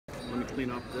clean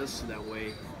up this so that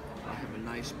way I have a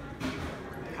nice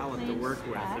palette to work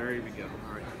with. There you go.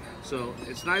 All right. So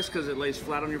it's nice because it lays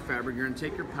flat on your fabric. You're going to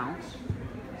take your pounce.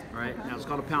 All right. Now it's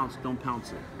called a pounce. Don't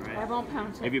pounce it. All right. I won't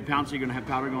pounce it. If you pounce it, you're going to have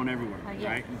powder going everywhere. Yeah.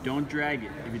 All right. Don't drag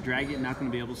it. If you drag it, you're not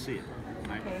going to be able to see it.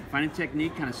 All right. Okay. Find a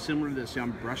technique kind of similar to this. See,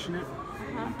 I'm brushing it.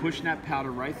 I'm pushing that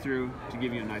powder right through to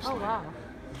give you a nice line. Wow.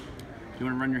 You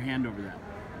want to run your hand over that.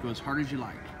 Go as hard as you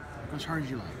like. Go as hard as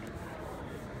you like.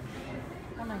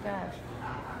 Oh my gosh.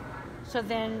 So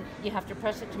then you have to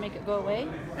press it to make it go away?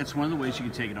 That's one of the ways you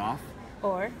can take it off.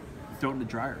 Or? Throw it in the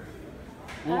dryer.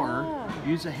 Or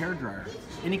use a hair dryer.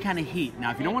 Any kind of heat.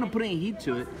 Now, if you don't want to put any heat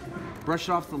to it, brush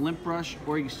it off the lint brush,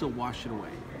 or you can still wash it away.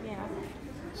 Yeah.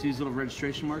 See these little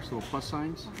registration marks, little plus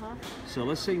signs? So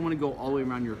let's say you want to go all the way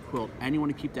around your quilt and you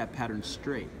want to keep that pattern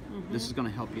straight. This is going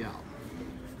to help you out.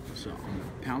 So I'm going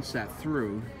to pounce that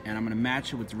through, and I'm going to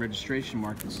match it with the registration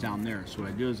mark that's down there. So what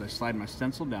I do is I slide my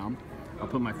stencil down, I'll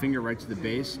put my finger right to the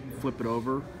base, flip it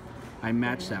over, I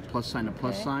match that plus sign to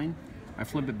plus sign, I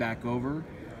flip it back over.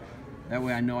 That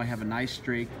way I know I have a nice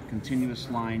straight, continuous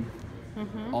line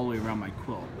all the way around my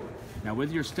quilt. Now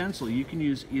with your stencil, you can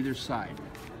use either side.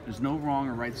 There's no wrong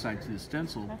or right side to the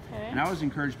stencil. And I always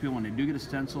encourage people when they do get a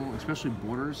stencil, especially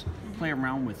borders, play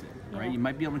around with it. Right? You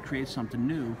might be able to create something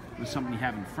new with something you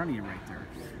have in front of you right there.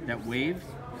 That wave,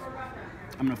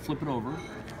 I'm going to flip it over.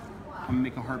 I'm going to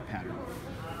make a heart pattern.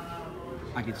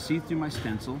 I can see through my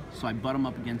stencil, so I butt them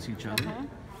up against each other.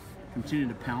 Continue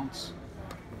to pounce,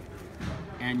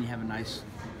 and you have a nice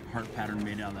heart pattern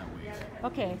made out of that wave.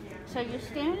 Okay, so you're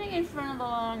standing in front of the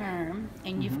long arm,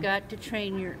 and you've got to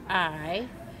train your eye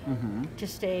to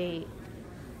stay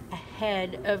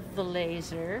ahead of the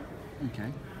laser.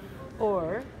 Okay.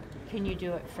 Or can you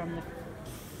do it from the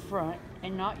front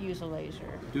and not use a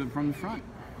laser? Do it from the front.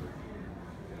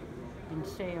 And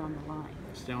stay on the line.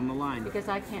 Stay on the line. Because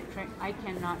I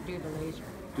cannot do the laser.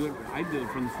 Do it. I do it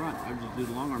from the front. I just do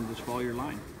the long arm. Just follow your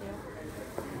line.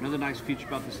 Another nice feature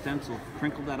about the stencil: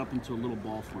 crinkle that up into a little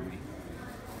ball for me.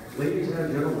 Ladies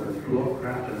and gentlemen, the Quilt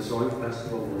Craft and Sewing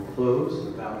Festival will close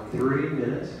in about 3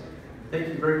 minutes. Thank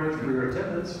you very much for your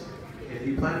attendance. If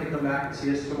you plan to come back and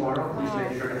see us tomorrow, please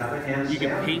make sure to have a hand stamp. You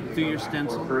can paint through your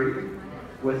stencil. For free,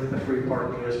 with the free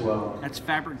parking as well. That's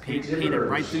fabric paint. Paint it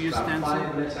right through your stencil.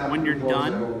 When you're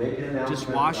done, just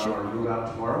wash it.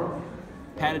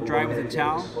 Pat it dry with a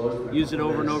towel, use it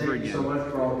over and over again.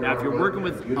 Now if you're working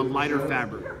with a lighter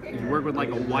fabric, if you work with like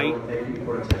a white,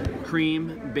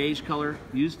 cream, beige color,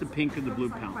 use the pink and the blue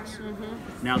pounce.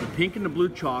 Now the pink and the blue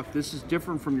chalk, this is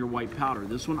different from your white powder.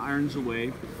 This one irons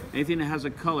away. Anything that has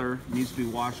a color needs to be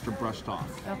washed or brushed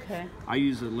off. Okay. I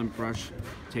use a lint brush,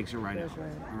 takes it right out.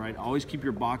 All right, always keep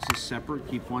your boxes separate.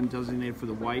 Keep one designated for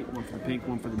the white, one for the pink,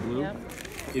 one for the blue.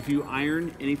 If you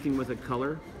iron anything with a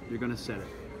color, you're gonna set it.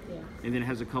 And then it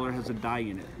has a color, has a dye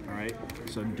in it, all right?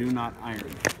 So do not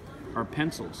iron. Our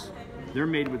pencils, they're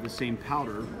made with the same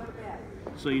powder,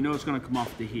 so you know it's gonna come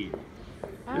off the heat.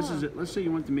 This is it. Let's say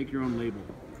you want to make your own label,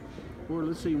 or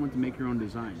let's say you want to make your own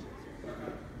design.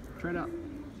 Try it out.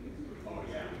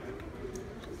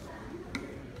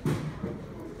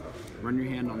 Run your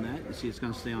hand on that. You see it's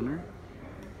gonna stay on there.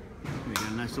 You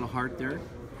got a nice little heart there.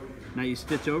 Now you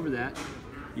stitch over that.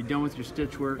 You're done with your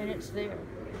stitch work. And it's there.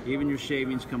 Even your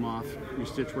shavings come off, your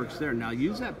stitch work's there. Now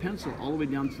use that pencil all the way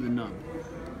down to the nub,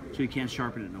 so you can't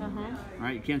sharpen it no more. All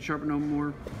right, you can't sharpen it no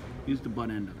more, use the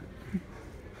butt end of it.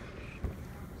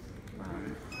 All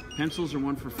right. Pencils are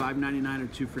 1 for $5.99 or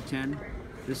 2 for $10.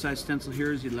 This size stencil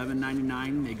here is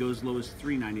 $11.99. They go as low as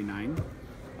 $3.99.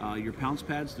 Your pounce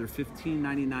pads, they're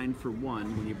 $15.99 for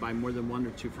one. When you buy more than one,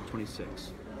 they're 2 for $26.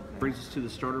 Brings us to the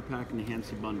starter pack and the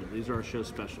Hancy bundle. These are our show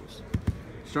specials.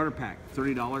 Starter pack,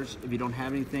 $30. If you don't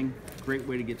have anything, great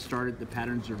way to get started. The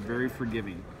patterns are very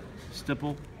forgiving.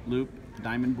 Stipple, loop,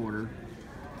 diamond border,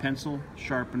 pencil,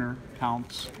 sharpener,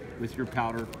 pounce with your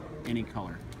powder, any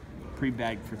color.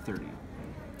 Pre-bagged for $30.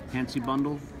 Hancy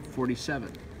bundle, $47.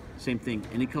 Same thing,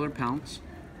 any color pounce,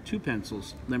 2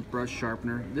 pencils, lint brush,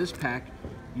 sharpener. This pack,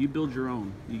 you build your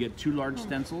own. You get 2 large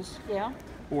stencils,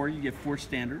 or you get 4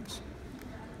 standards,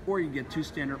 or you get 2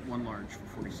 standard, 1 large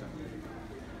for $47.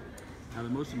 Now the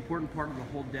most important part of the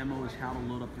whole demo is how to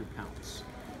load up your pounce.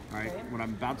 All right, what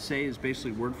I'm about to say is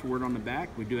basically word for word on the back.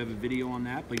 We do have a video on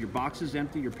that, but your box is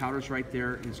empty, your powder's right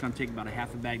there, and it's gonna take about a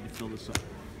half a bag to fill this up.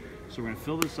 So we're gonna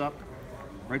fill this up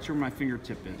right to where my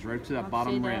fingertip is, right to that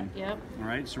bottom rim. All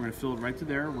right, so we're gonna fill it right to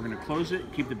there. We're gonna close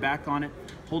it, keep the back on it,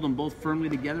 hold them both firmly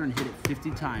together and hit it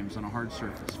 50 times on a hard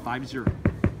surface, 50.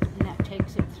 And that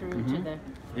takes it through to the...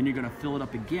 Then you're gonna fill it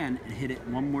up again and hit it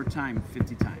one more time,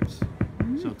 50 times.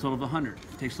 So a total of 100.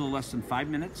 It takes a little less than 5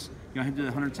 minutes. You don't have to do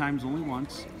it 100 times only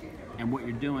once. And what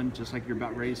you're doing, just like you're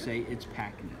about ready to say, it's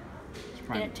packing it. It's And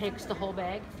priming it takes the whole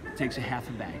bag? it. Takes a half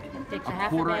a bag. It takes a a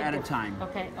half quarter a bag at a to- time.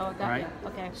 Okay, oh, got All right? you.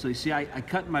 Okay. So you see, I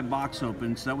cut my box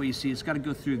open, so that way you see it's got to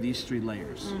go through these 3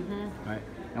 layers. Mm-hmm. Right?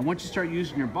 And once you start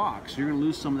using your box, you're going to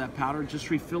lose some of that powder.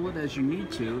 Just refill it as you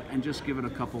need to, and just give it a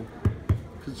couple,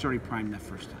 because it's already primed that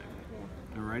first time.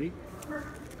 Alrighty?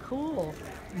 Cool.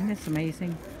 Isn't this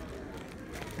amazing?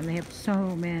 And they have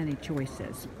so many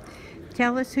choices.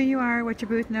 Tell us who you are, what your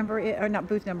booth number is, or not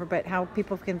booth number, but how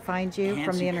people can find you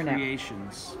from the Hancy internet.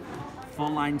 Creations,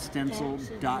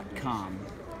 fulllinestencil.com.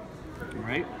 All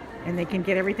right? And they can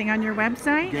get everything on your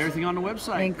website, Get everything on the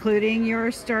website. including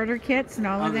your starter kits and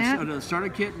all of that. The starter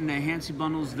kit and the Hancy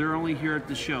bundles, they're only here at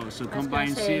the show. So I was come by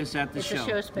gonna and say, see us at the it's show. a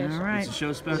show special. All right. It's a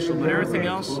show special, but everything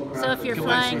else, So if you're come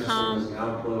by and flying see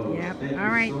us. home, Yep. All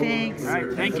right, thanks. All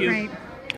right, thank you. Great.